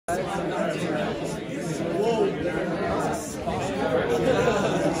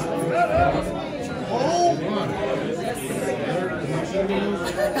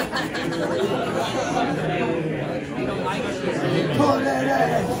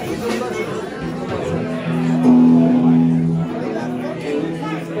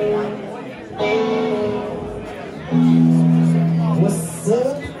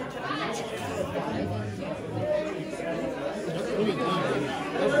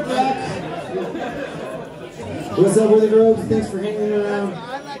What's up with the Grobes? Thanks for hanging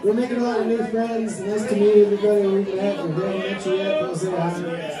around. We're making a lot of new friends. Nice to meet everybody we met. If they haven't met you yet, come say hi.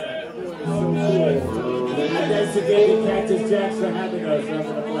 So cool. And thanks again to Cactus Jacks for having us. Round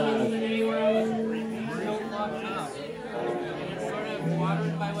of applause.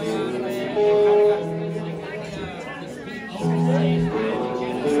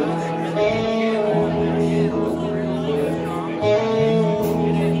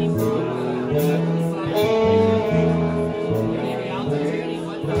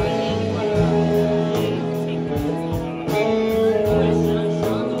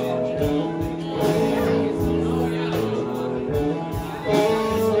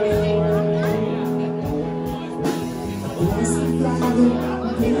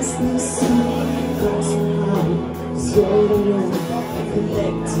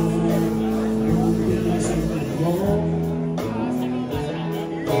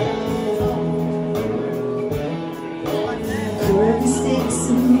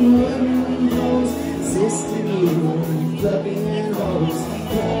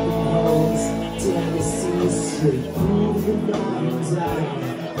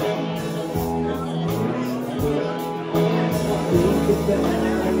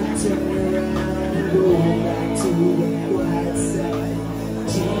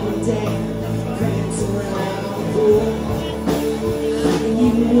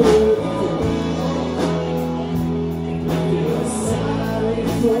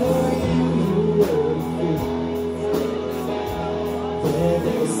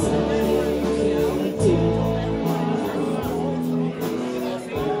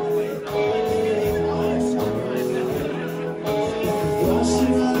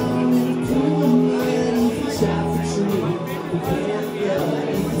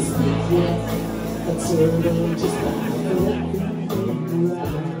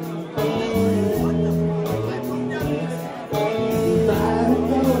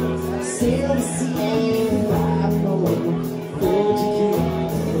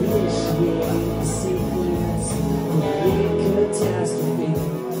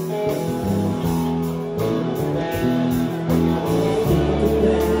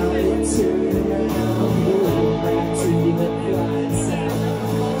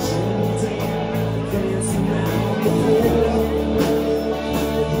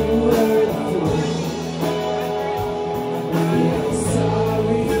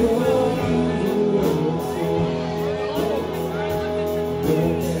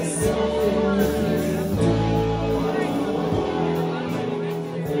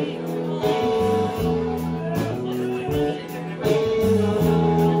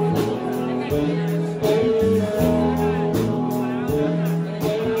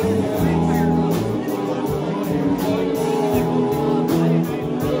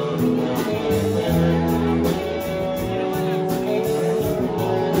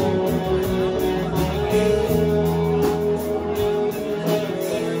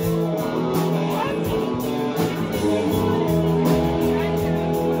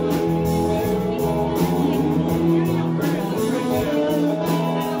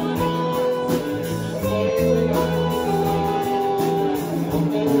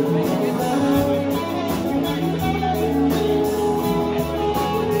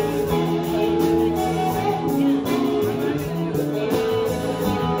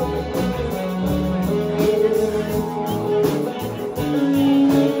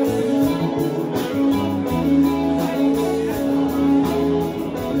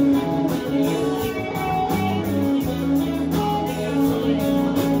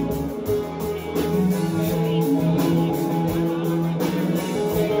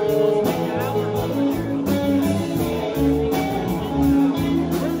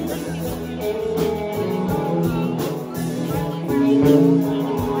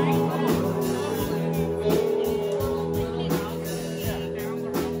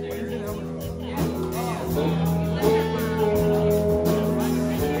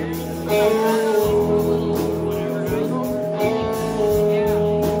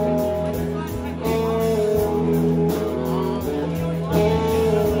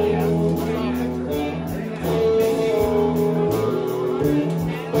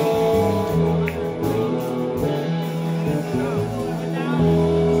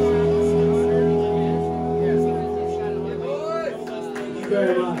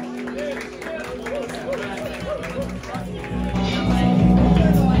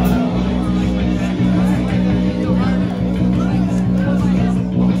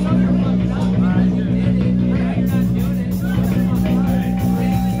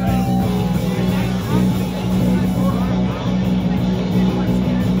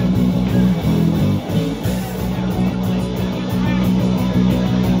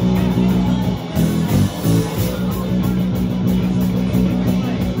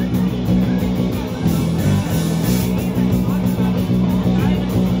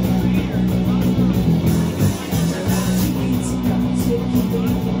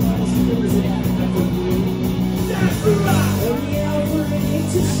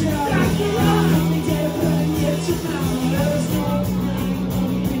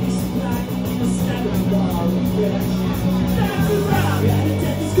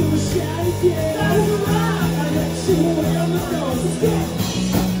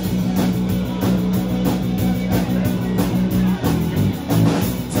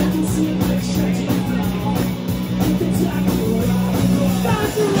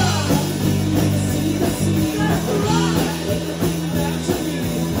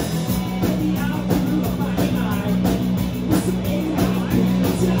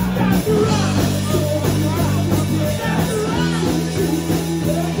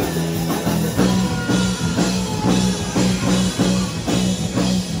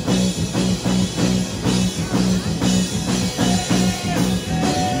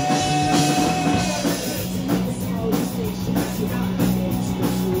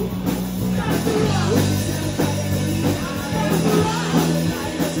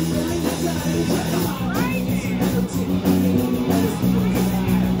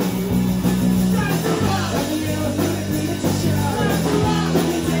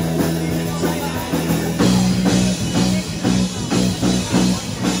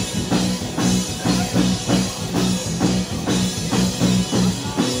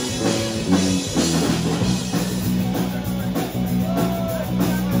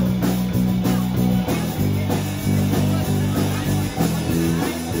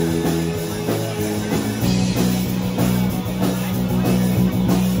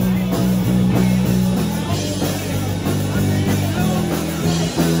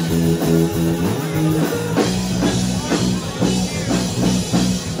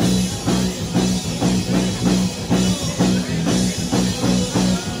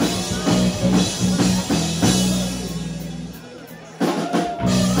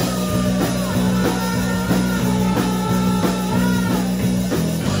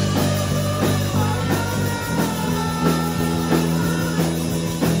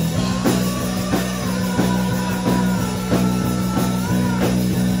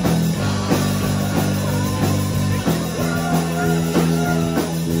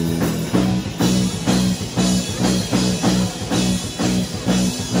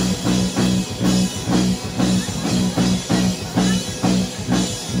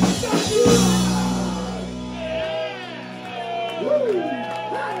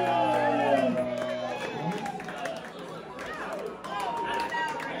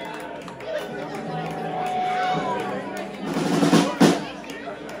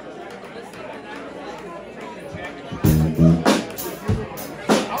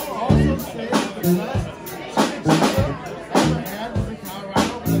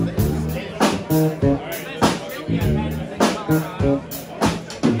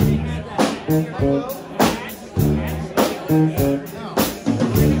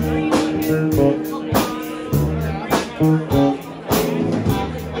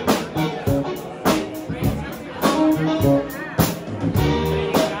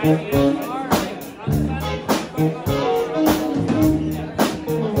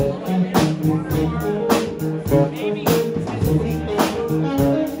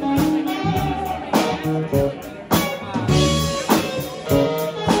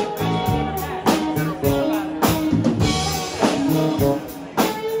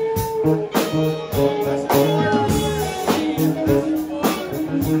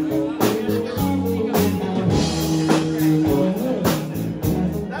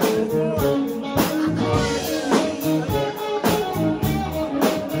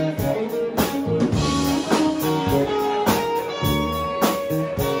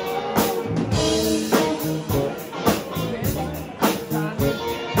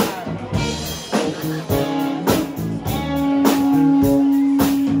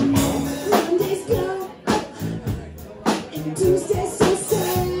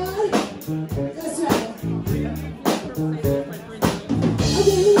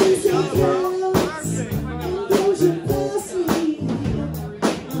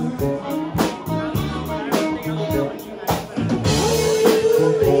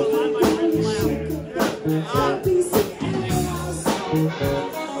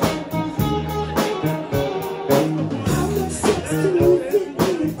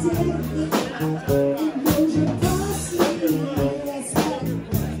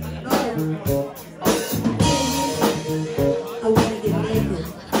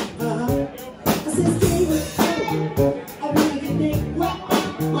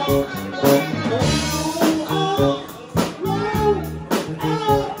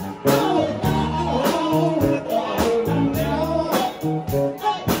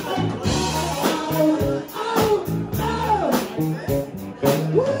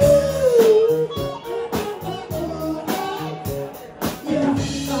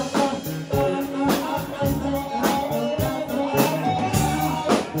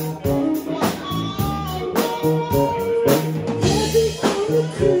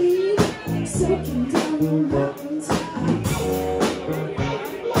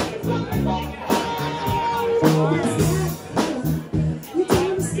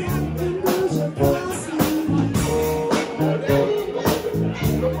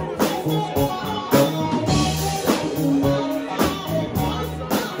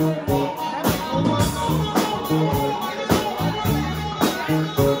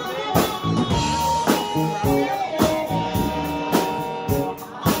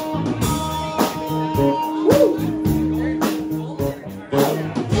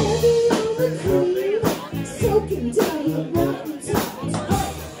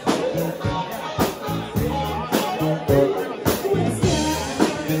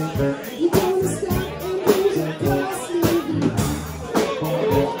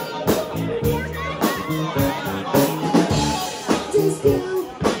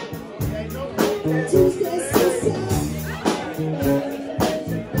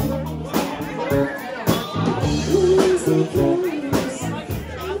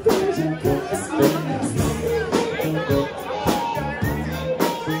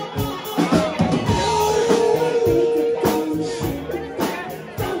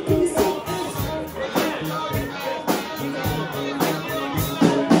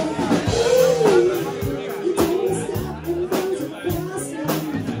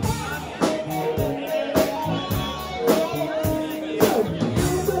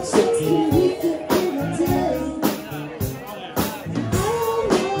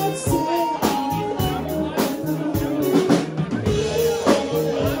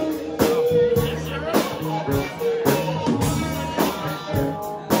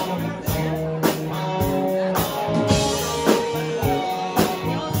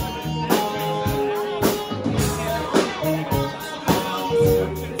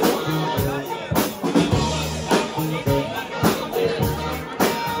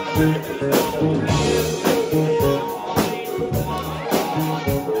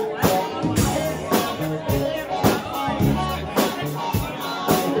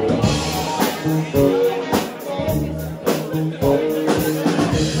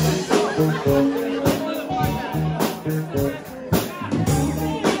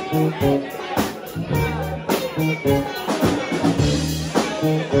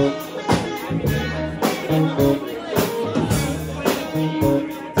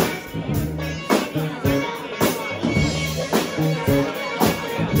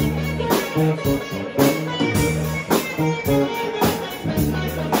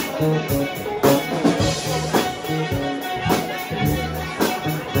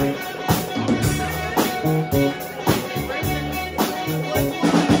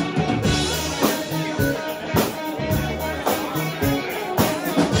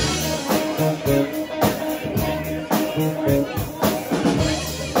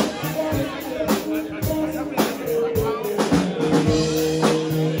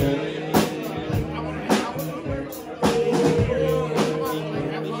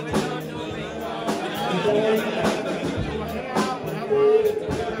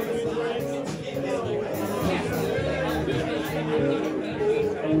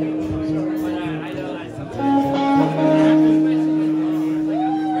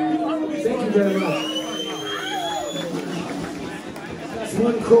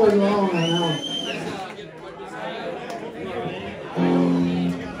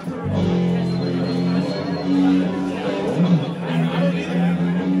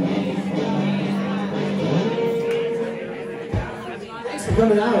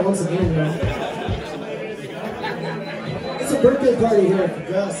 Coming out once again, bro. It's a birthday party here for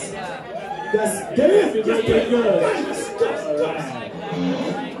Gus. Gus, get in!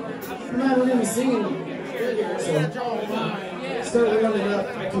 Come on, we're gonna be singing. So start running up.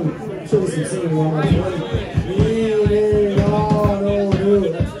 I can show you some singing while I'm playing. No.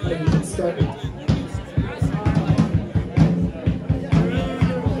 That's how you start.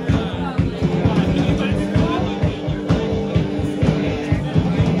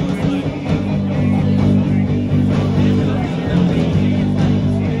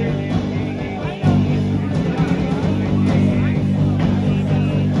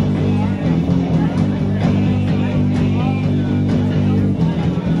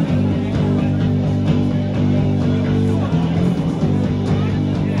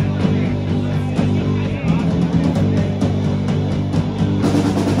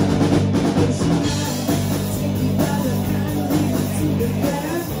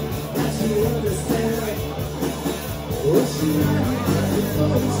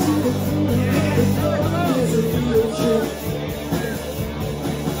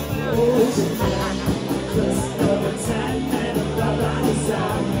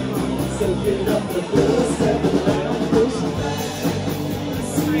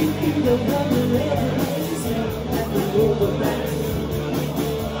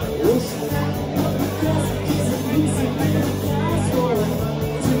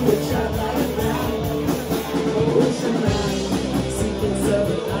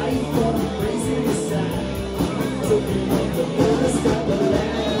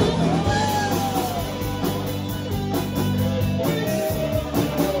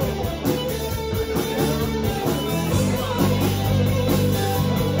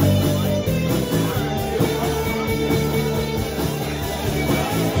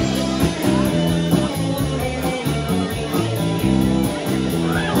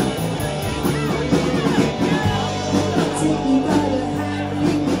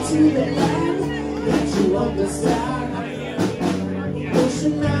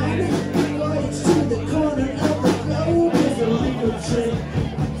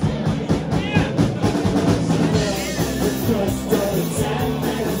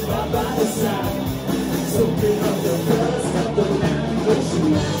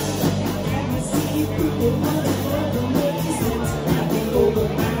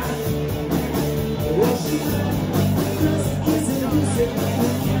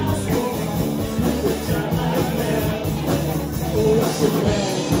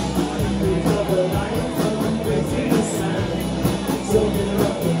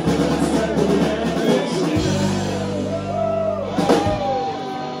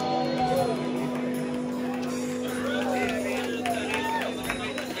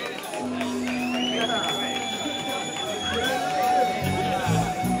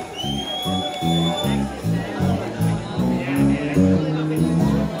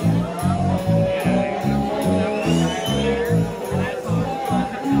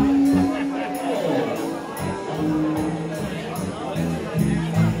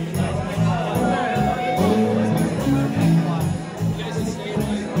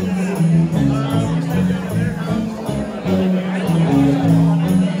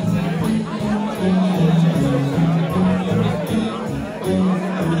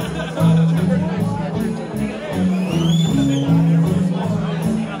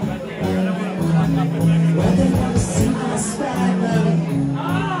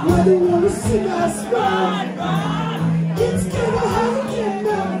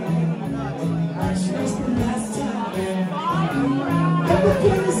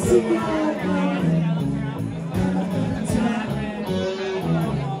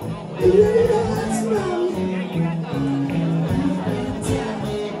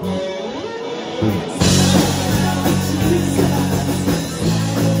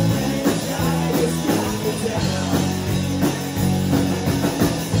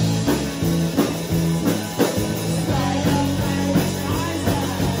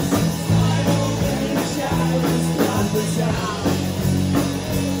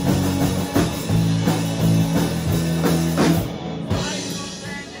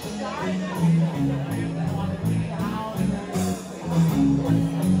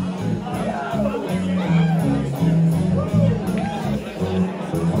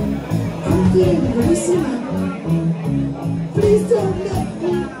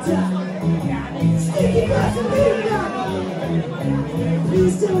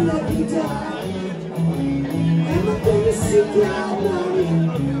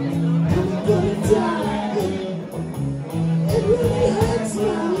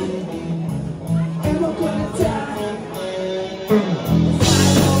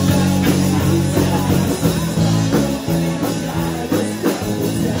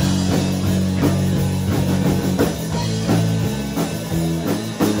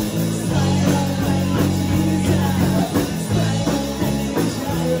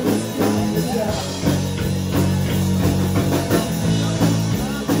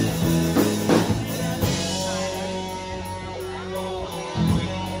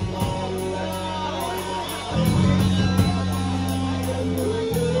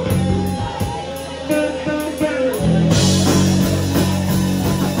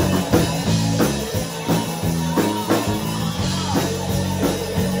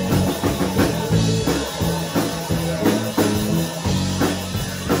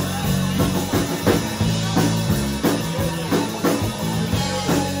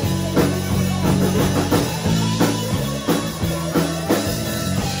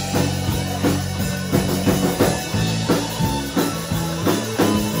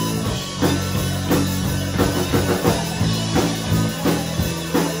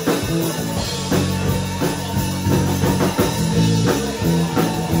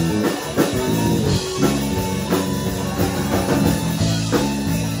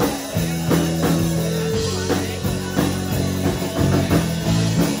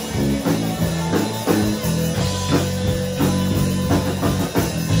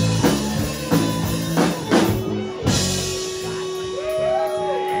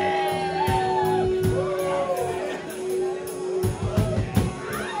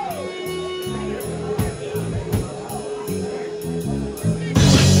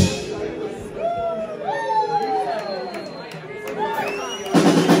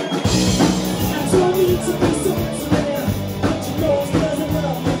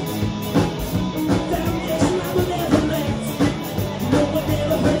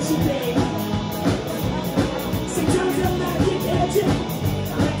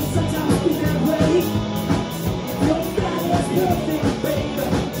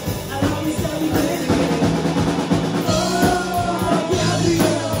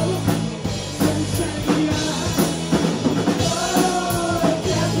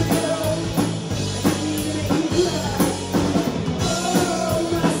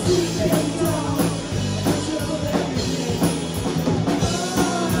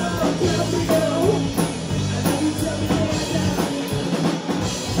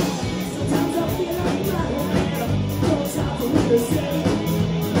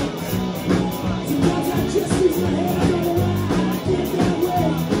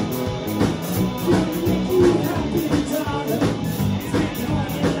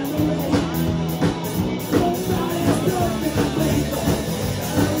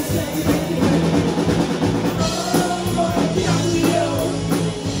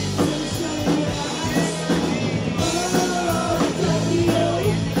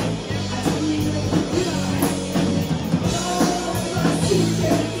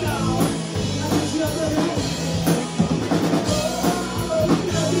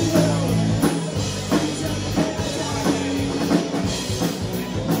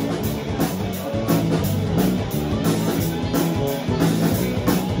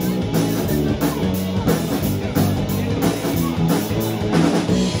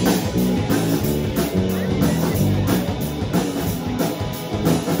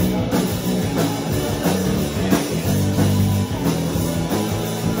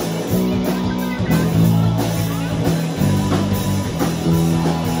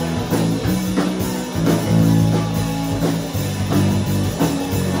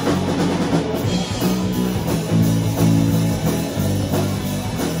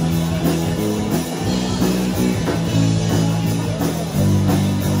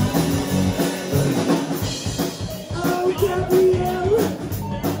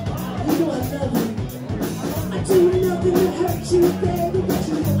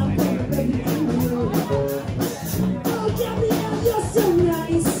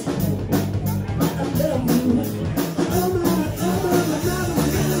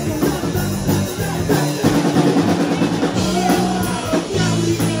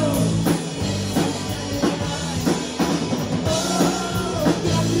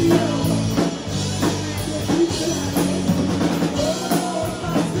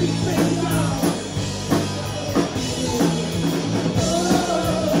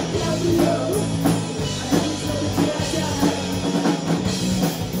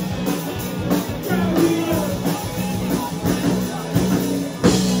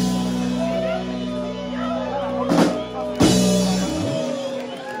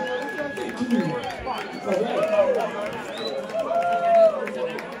 Oh,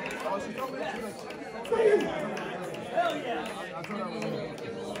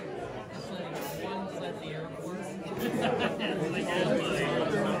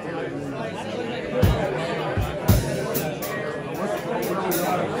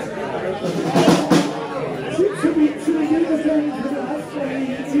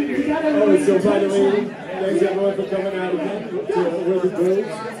 so by the way, thanks everyone for coming out again to the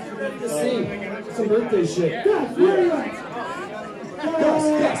Grobes. Let's see. Some birthday shit. Gus!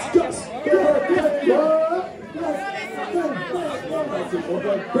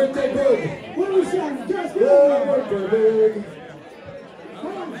 Birthday big! What are we saying? Gus, Birthday big!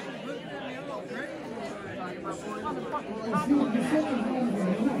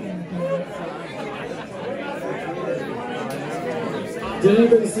 Did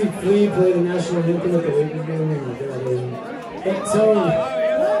anybody see Flea play the national anthem at the Lakers game? But so,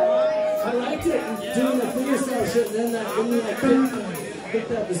 I liked it, doing the fingerstyle shit, and then that, hit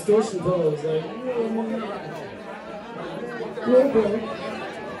that distortion pose, like, cool, bro.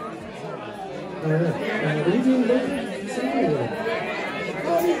 Alright, what are you doing there?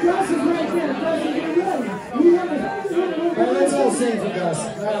 Gus is right there, Gus is ready. Alright, let's all sing for Gus.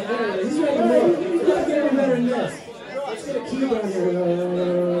 Alright, he's ready to move. You gotta get him better than this. Let's get a key down here.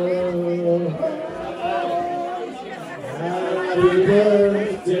 Happy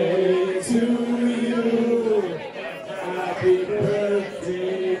birthday to you. Happy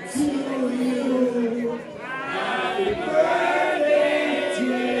birthday to you. Happy birthday,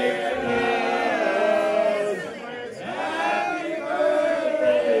 dear love. Happy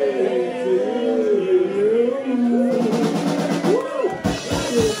birthday to you. Woo!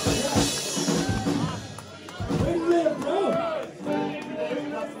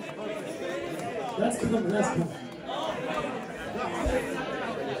 That's coming, that's coming.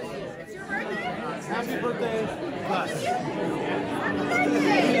 Happy birthday, Gus.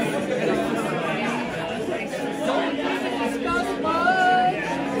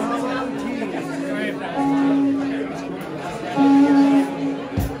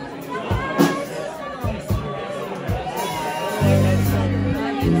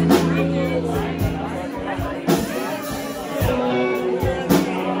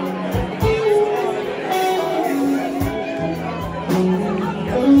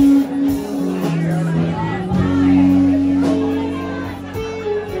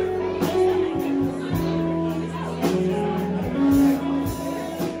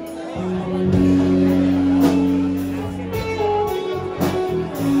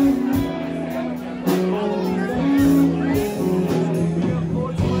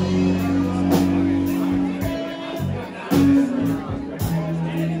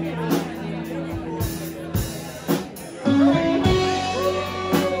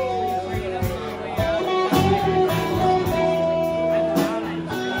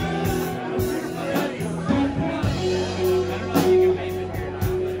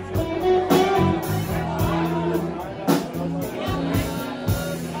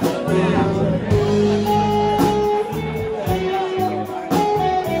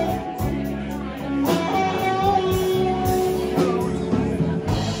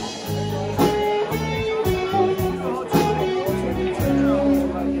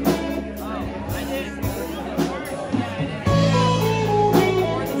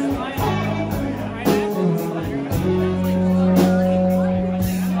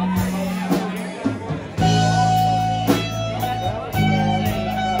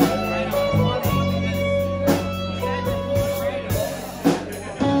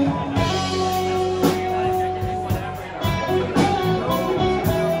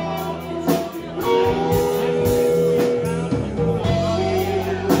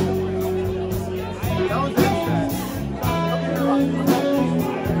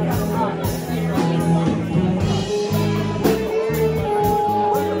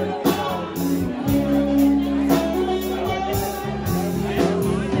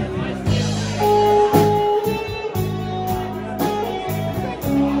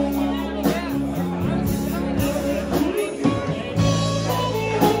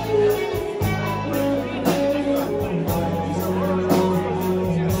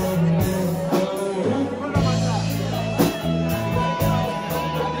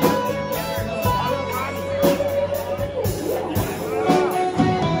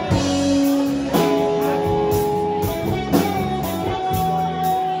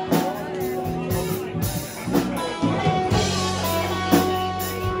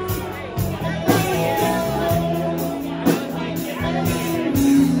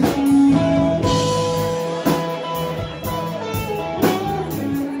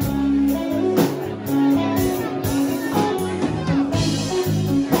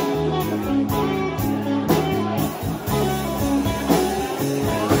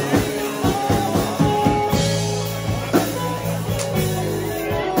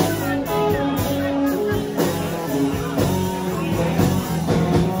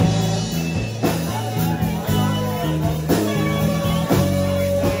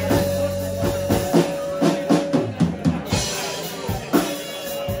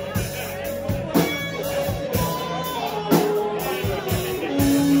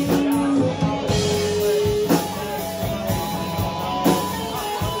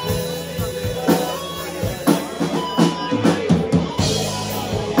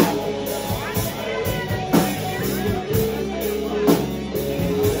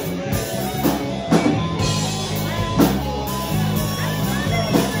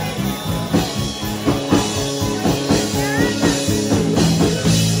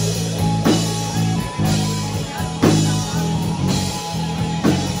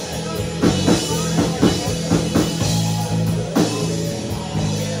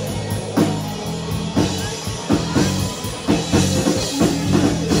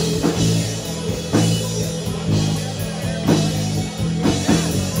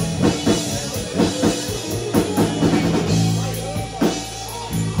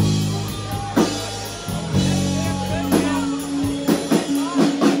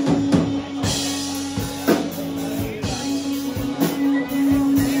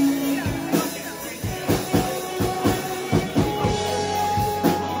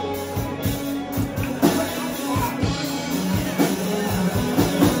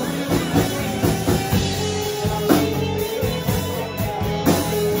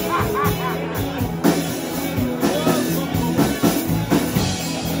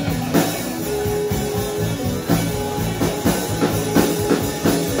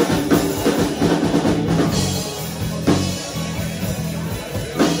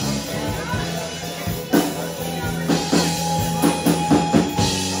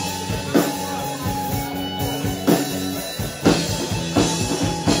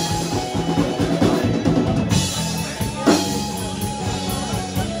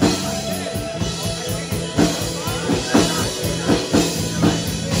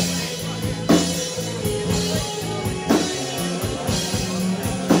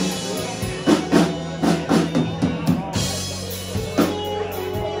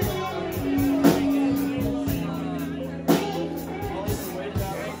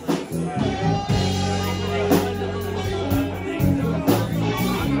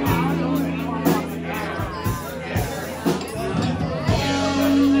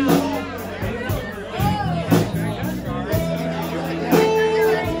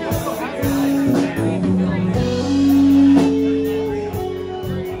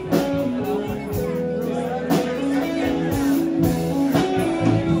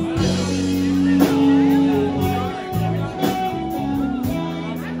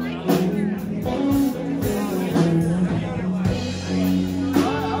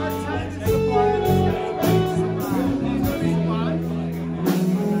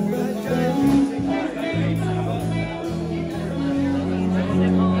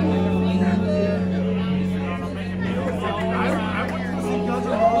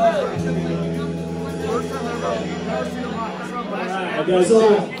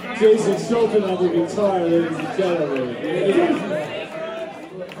 got Jason Schulten on the guitar, ladies and gentlemen.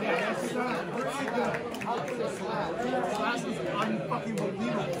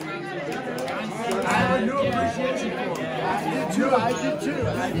 I have a new appreciation for him. I did too.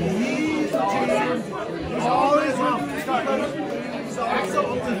 He's always wrong.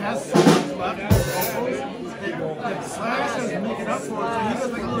 Absolutely has so much left in his vocals. Slash doesn't make it up for it. So he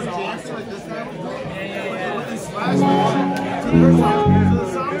does like a little dance like this guy. With his Slash version. So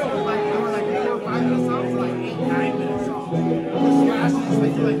the songs were like 4 or 5 minute songs, like 8, 9 minute songs. The Slash is just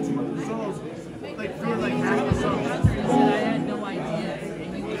like do like 2 solos, like for like half the song. I had no idea.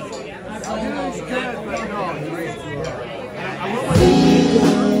 He's good, but no, he's great. I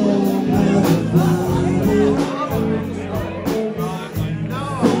love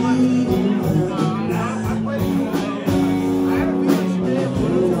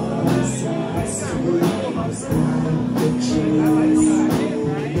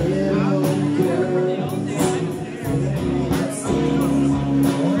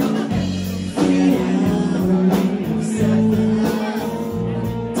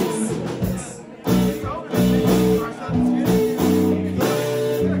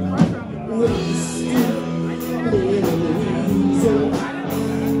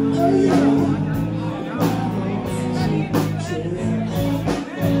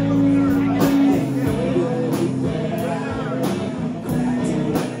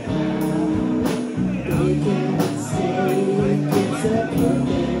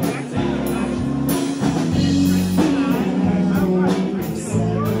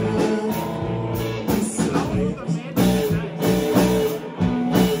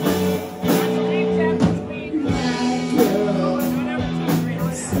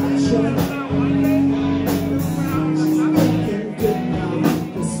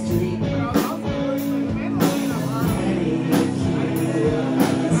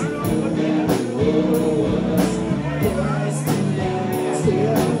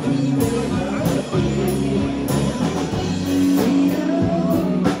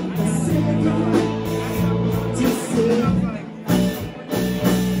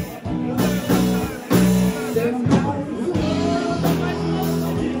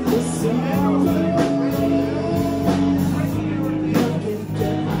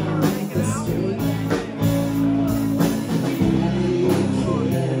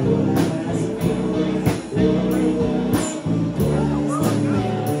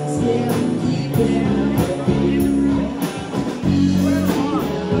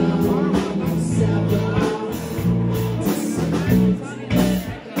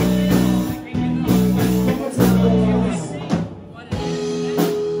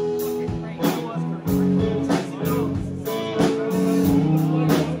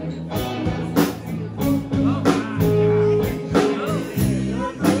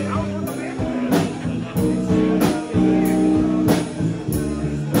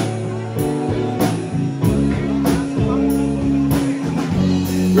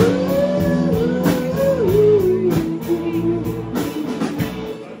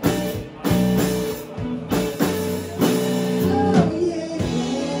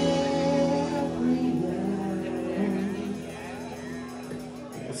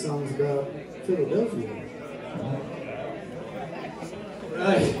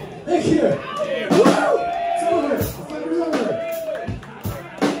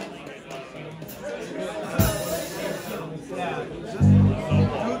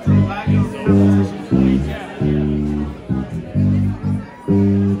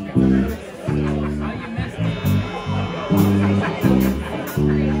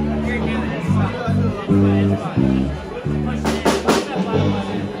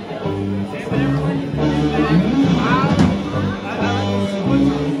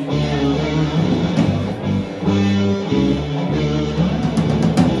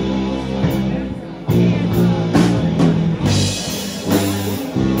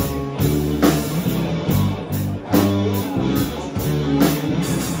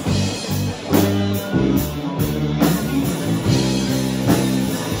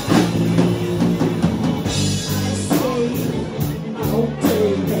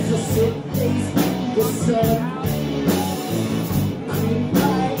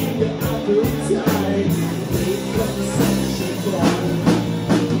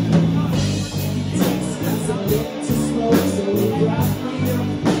Takes us a bit to smoke, so we got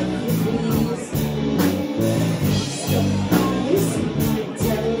me up.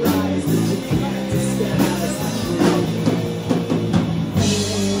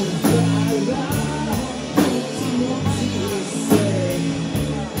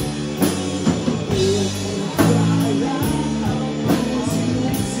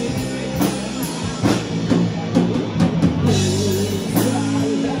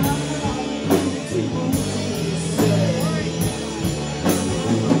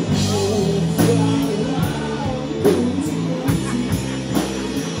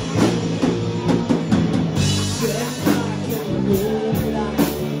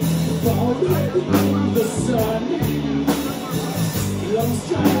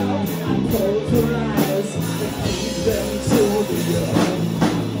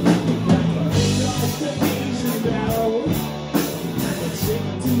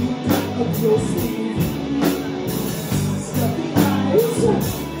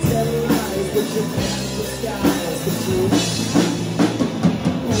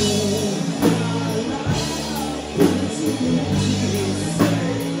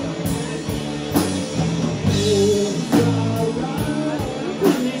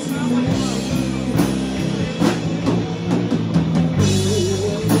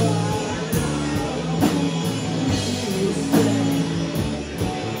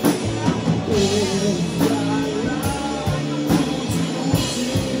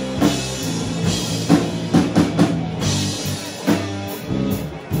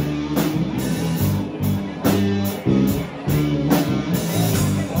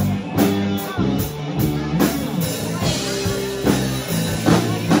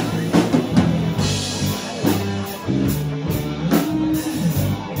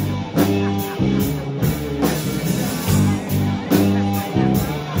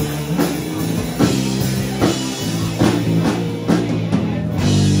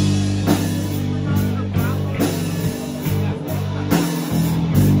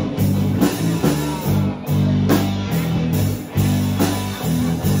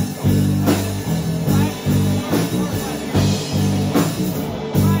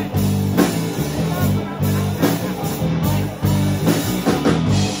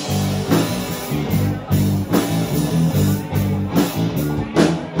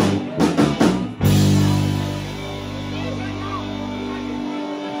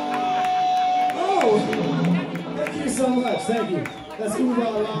 Thank you. That's Vah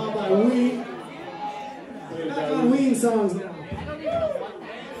Lah by Ween. Back on Ween songs now.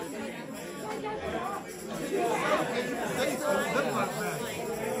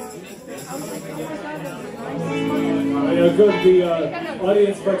 I'll go to the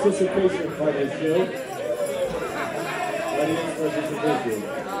audience participation part of the show. Audience participation.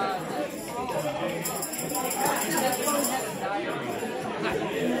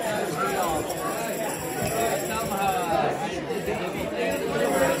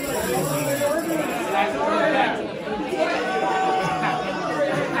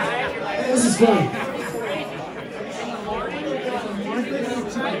 This is fun.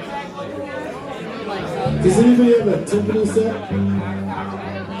 Does anybody have a timpani set?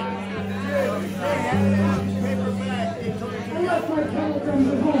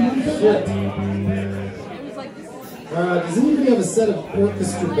 Shit. Does anybody have a set of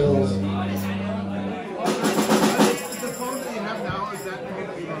orchestra bells?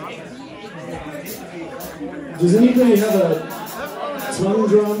 Does anybody have a tongue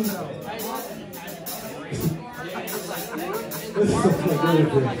drum?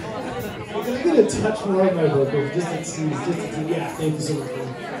 Can I get a touch more of my vocals? Just to see, yeah, thank you so much.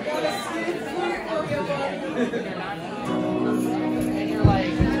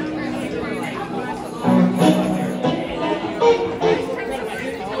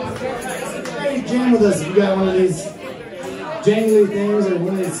 Hey, jam with us if you got one of these jangly things or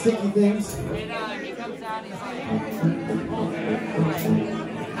one of these sticky things.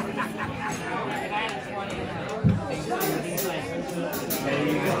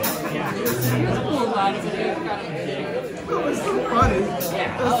 It's so funny.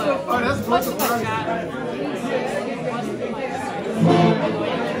 That's so funny. That's what's so funny.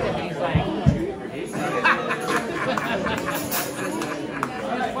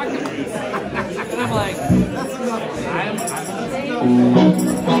 And I'm like, That's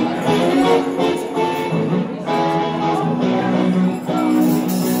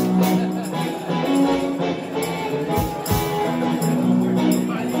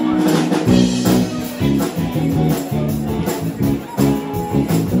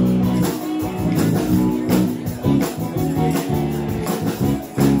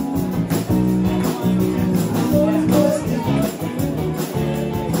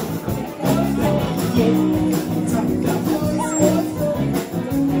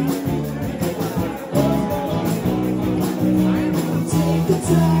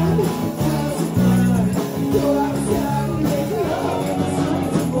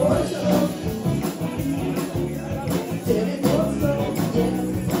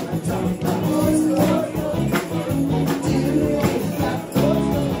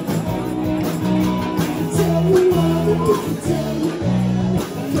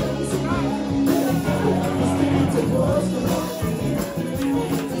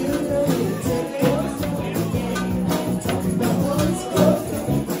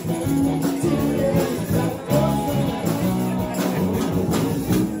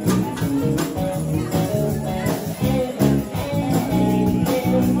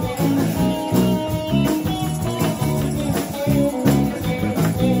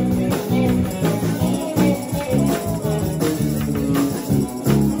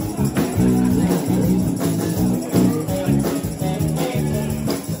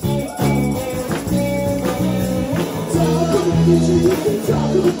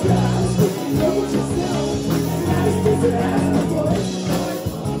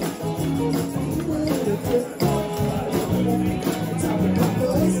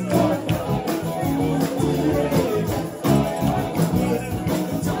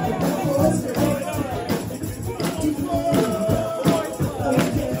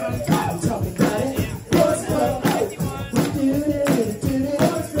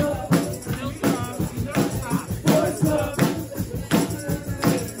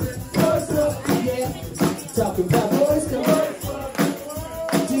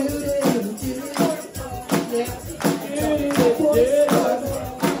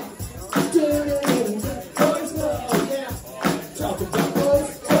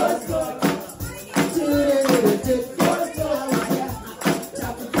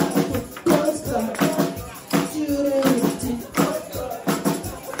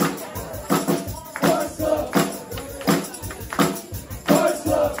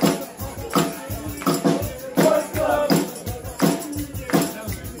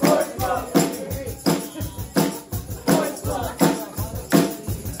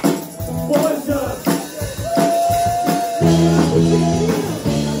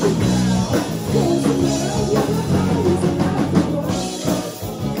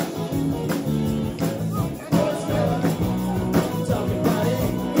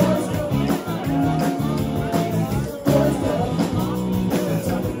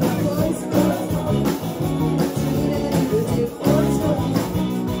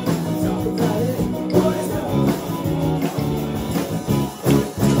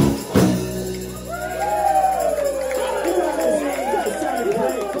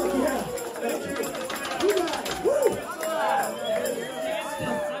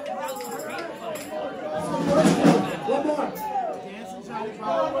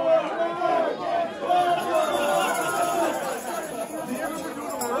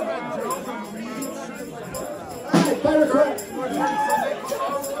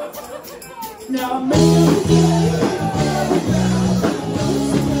Now I'm making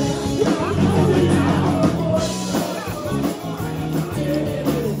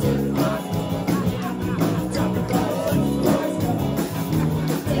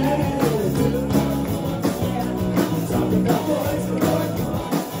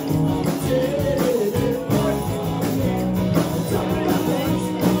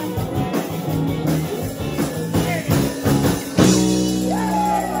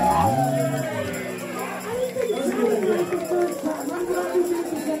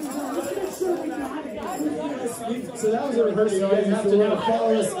so that was a rehearsal. You guys have to now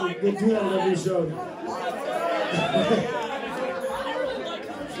follow us. We do that on every show.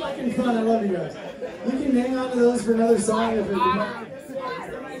 It's fucking fun. I love you guys. You can hang on to those for another song if it's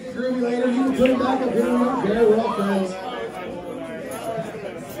groovy later. You can put it back up here. We don't care. We're all friends.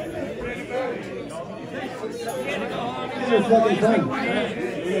 These are fucking fun.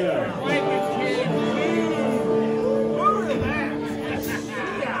 Yeah.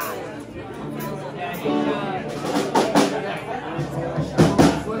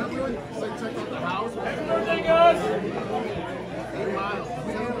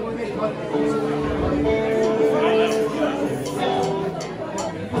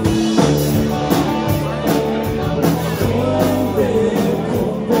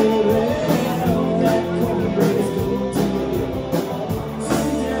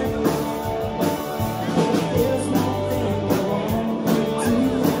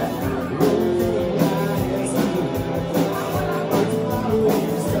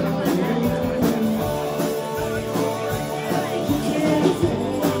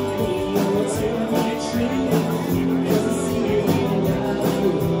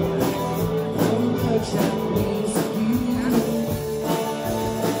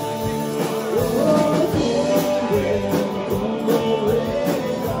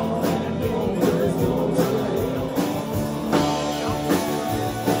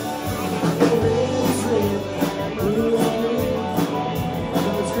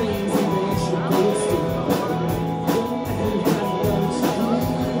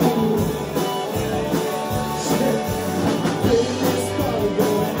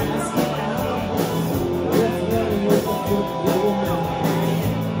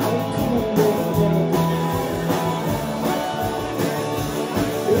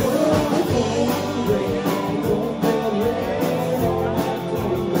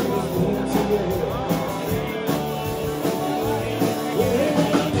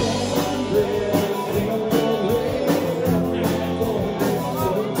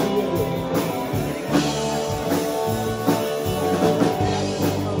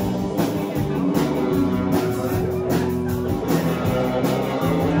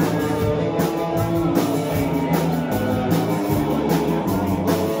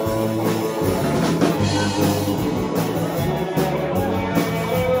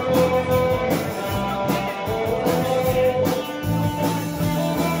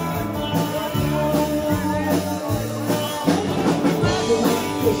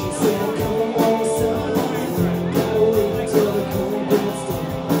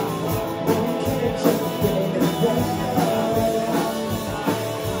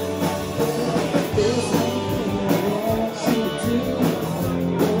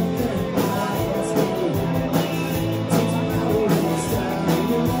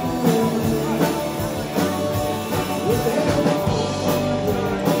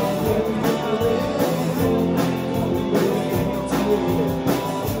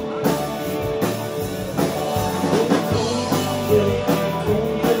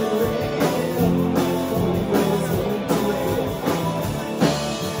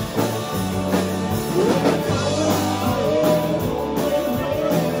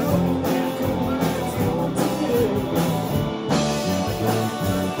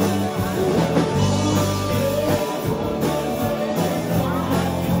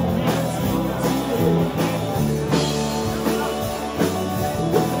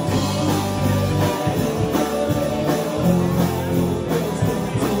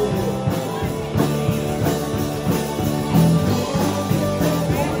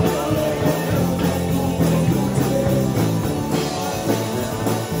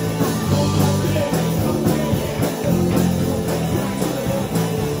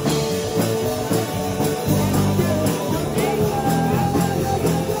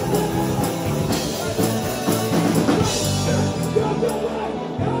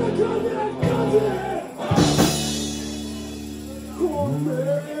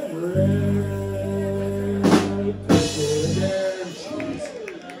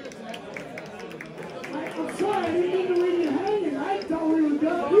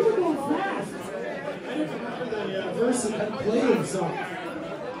 verse and play him something.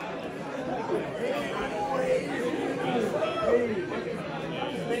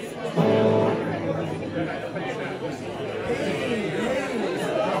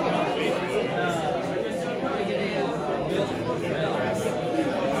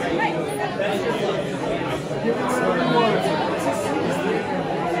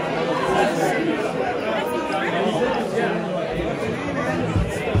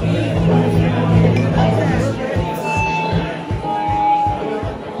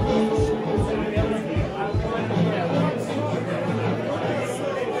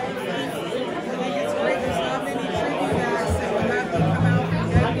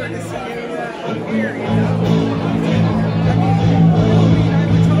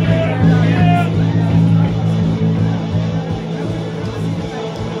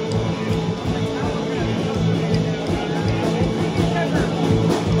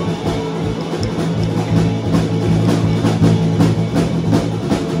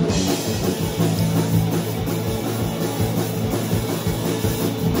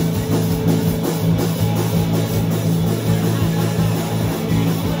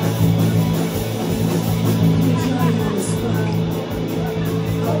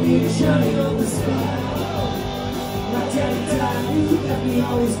 Jonny on the spot. My daddy died, you left me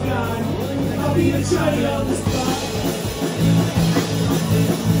always gone. I'll be a Jonny on the spot.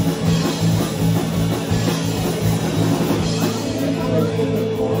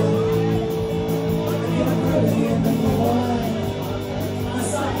 Early in the morning, I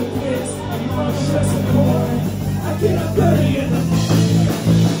saw the kids, I'm on stress and corn. I get up early in the morning.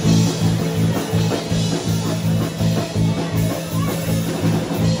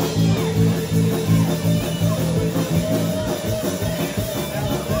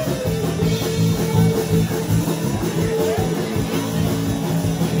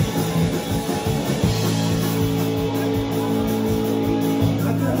 I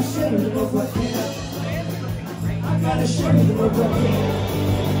gotta share the work I can. I gotta share the work I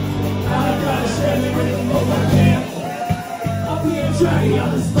can. I'll be a Jonny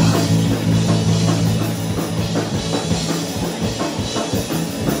on the spot.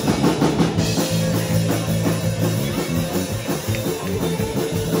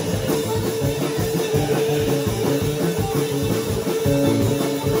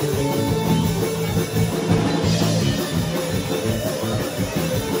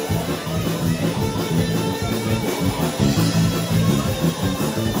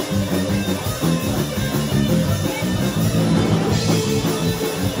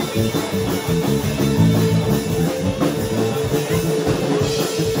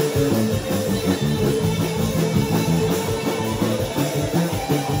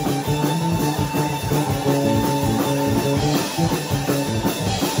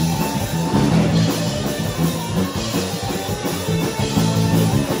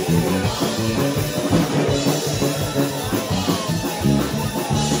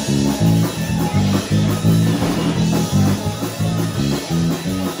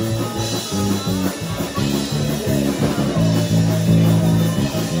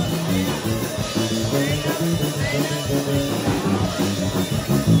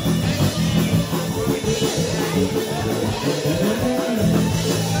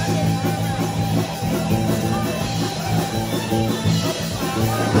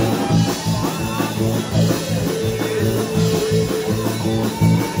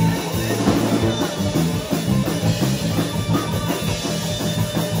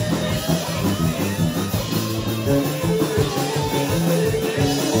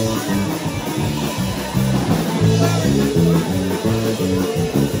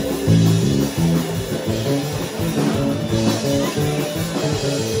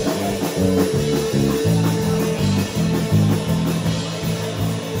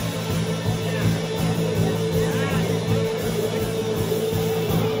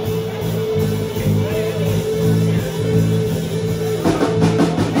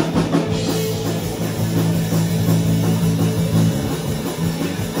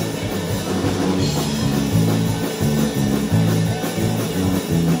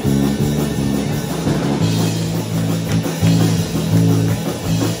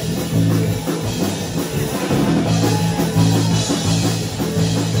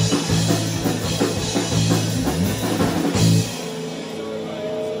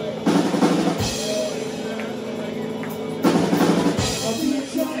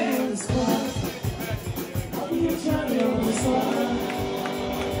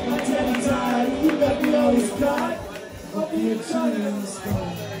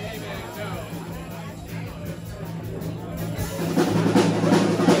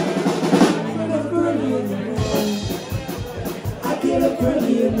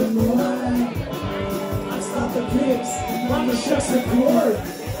 the shucks and cord.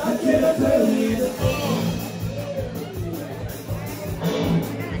 I get up early in the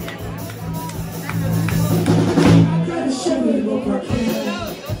I've got a Chevy in my parking.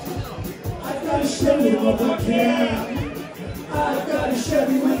 I've got a Chevy in my parking. I've got a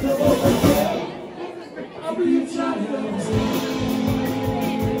Chevy with the overkill. I'll be your Johnny On The Spot.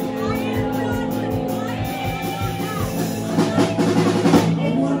 I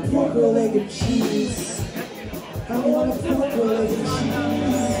want a pork roll, egg and cheese. I want a pork roll, egg and cheese.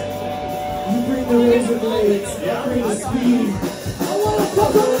 You bring the razor blades, I bring the speed. I want a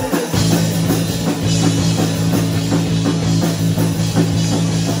pork roll, egg and cheese.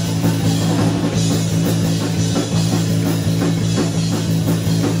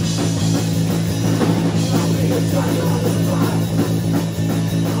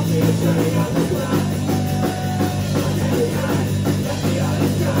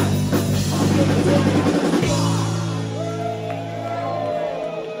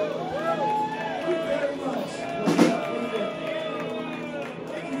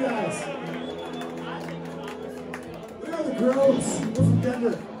 Grobes, we're from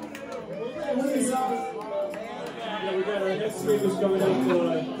Denver. Yeah, we got our next speakers coming up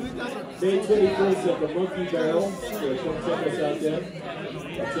May 21st at the Monkey Barrel. So come check us out there.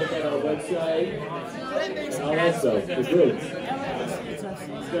 Check out our website and all that stuff. The Grobes. These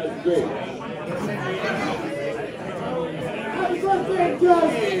guys are great. Happy birthday,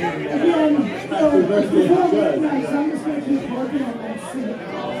 Gus! Again, Happy birthday, Gus. Gus. I'm just going to keep working on that shit.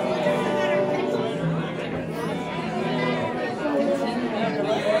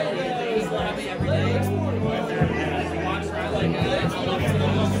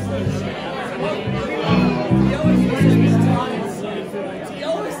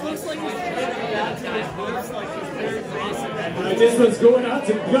 This one's going out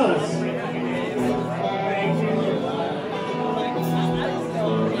to Gus.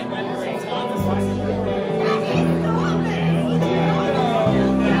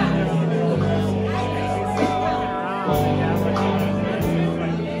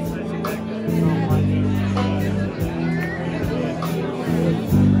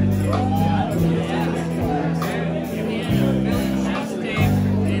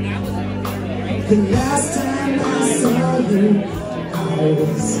 The last time I saw you, I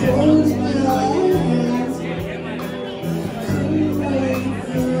was holding your hand. Couldn't wait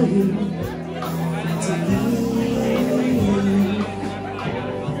for you to leave.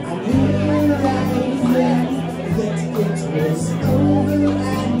 I knew right then that it was over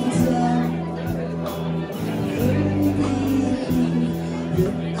and done. Couldn't believe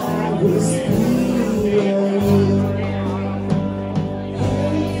that I was feeling.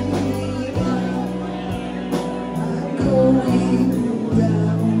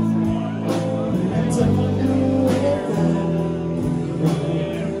 I don't know if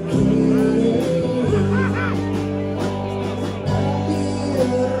I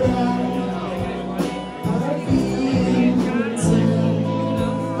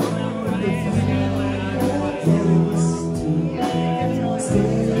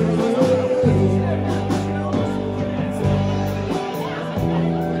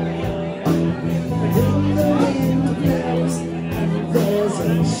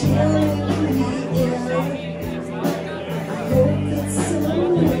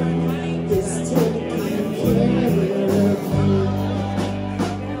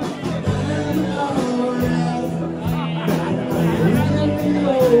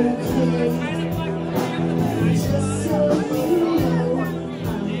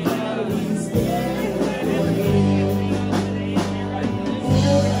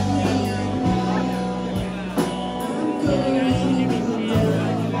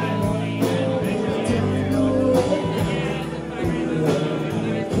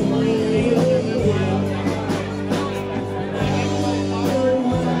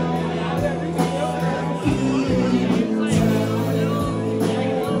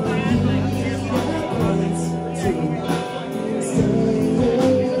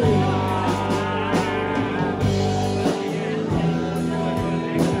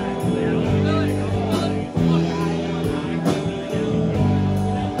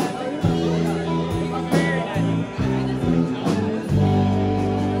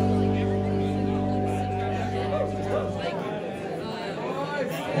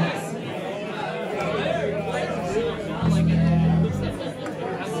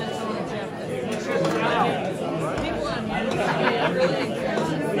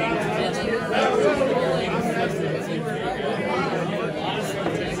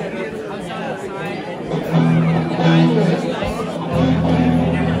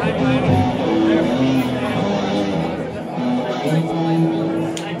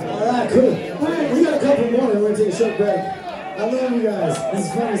I love you guys. This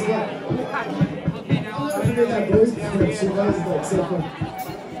is fun as fuck. I'll never forget that boys club shit. That was like so fun.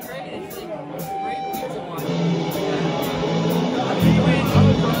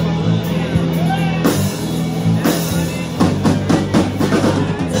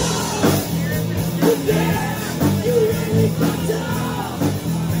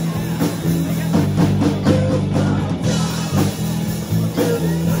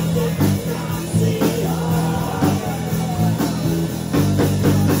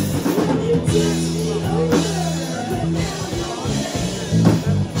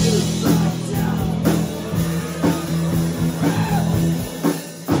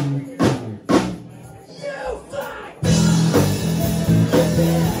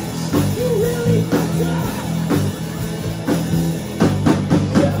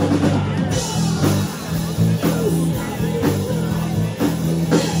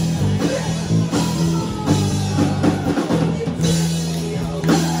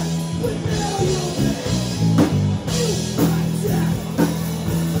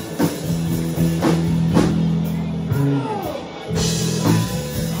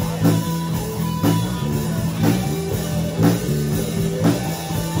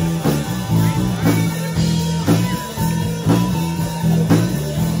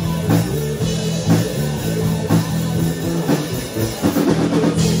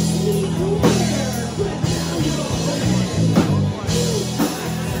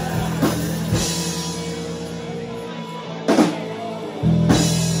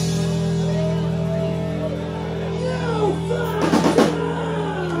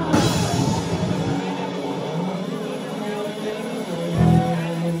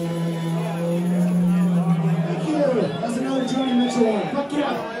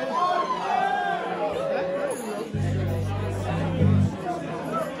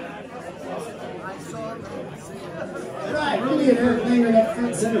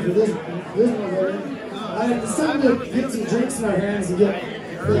 In our hands and get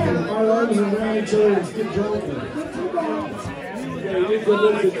our arms around each other and get drunk. Yeah, you need to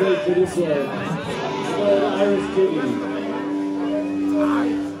look at that for this Irish kitty.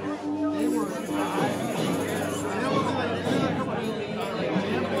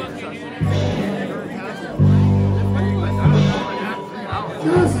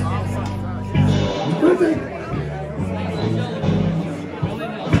 Yes! Perfect!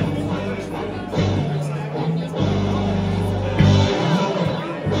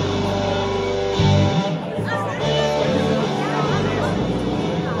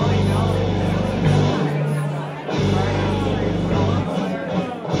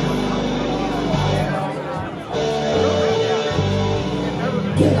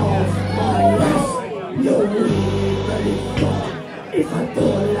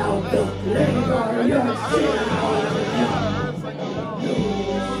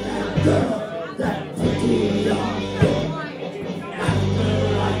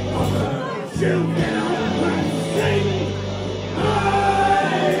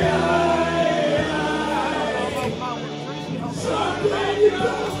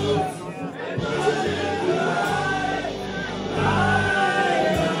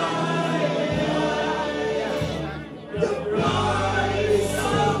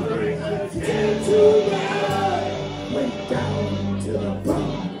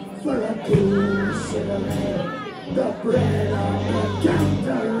 The bread on the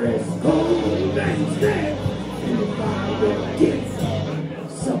counter is cold and stiff. You buy your kids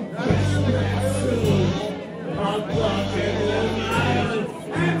some fresh bread soon. I'm walking Long Island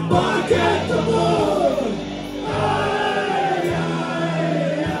and bark at the moon. Aye, aye,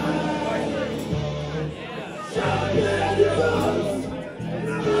 aye. Shout at the bones,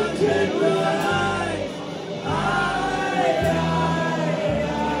 mountain ride. Aye, aye, aye.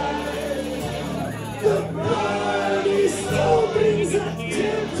 The Blarney Stone brings a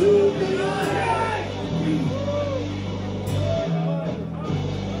tear to the eye.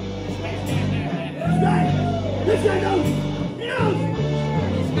 Hey, this guy knows.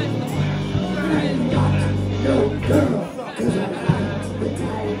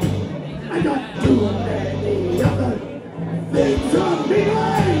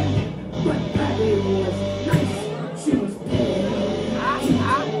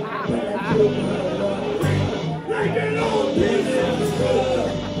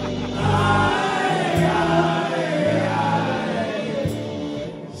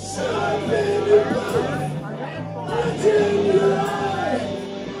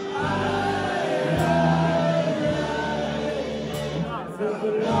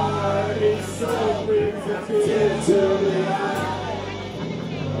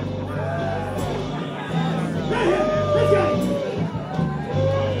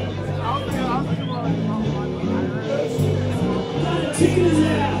 kicking his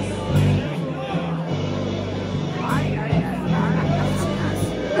ass.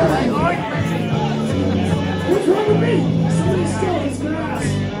 What's wrong with me? Somebody stole his grass.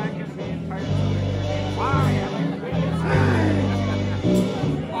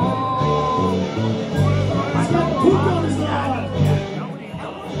 He's got poop on his lawn.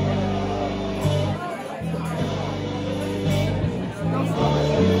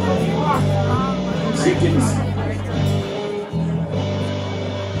 Chickens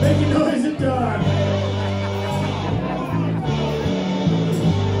making noise at dawn.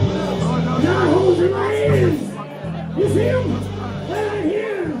 Got holes in my ears. You see them? Right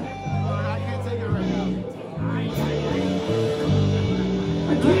here.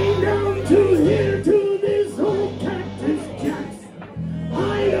 I came down to here to this old Cactus Jacks.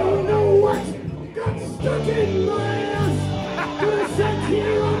 I don't know what got stuck in my ass, but I sat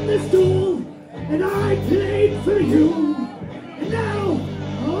here on this stool and I played for you. And now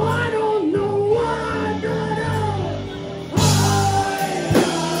I don't know what I'm gonna do.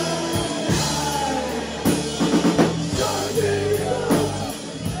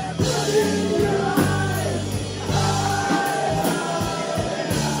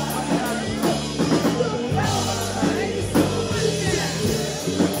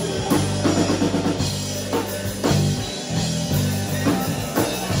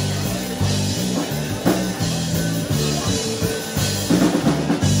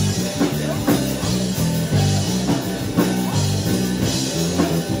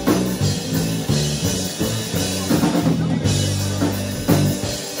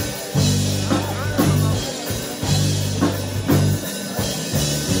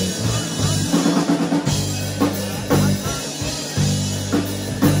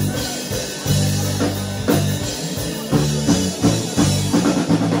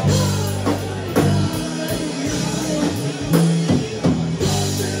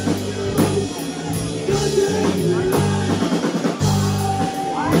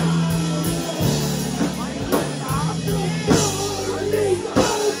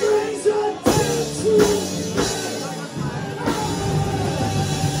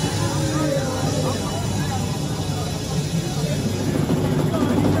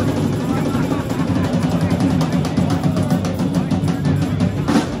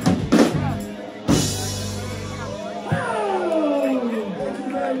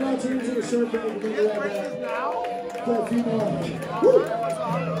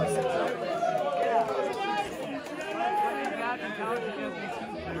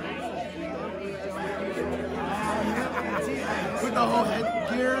 With the whole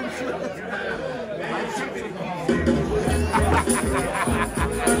headgear and shit.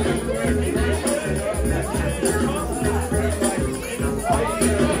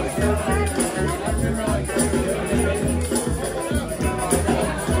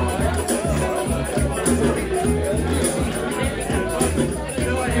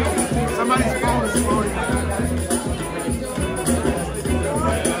 Somebody's phone is blowing up.